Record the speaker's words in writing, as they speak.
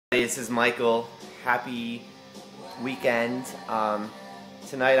This is Michael. Happy weekend.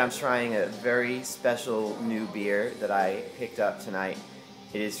 Tonight I'm trying a very special new beer that I picked up tonight.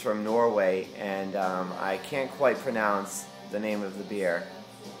 It is from Norway, and I can't quite pronounce the name of the beer,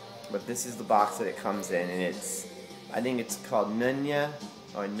 but this is the box that it comes in, and I think it's called Nogne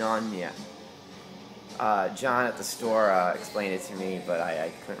or Nogne. John at the store explained it to me, but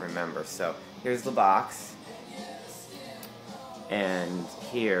I couldn't remember. So here's the box. And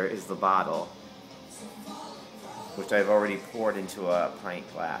here is the bottle, which I've already poured into a pint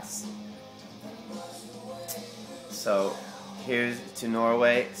glass. So here's to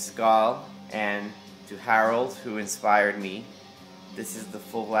Norway, Skål, and to Harold, who inspired me. This is the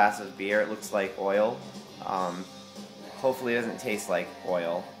full glass of beer. It looks like oil. Hopefully it doesn't taste like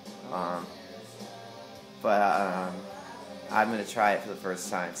oil. But I'm going to try it for the first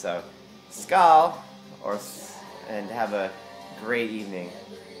time. So Skål, and have a great evening.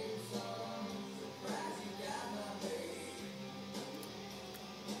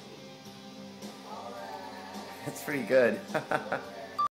 That's pretty good.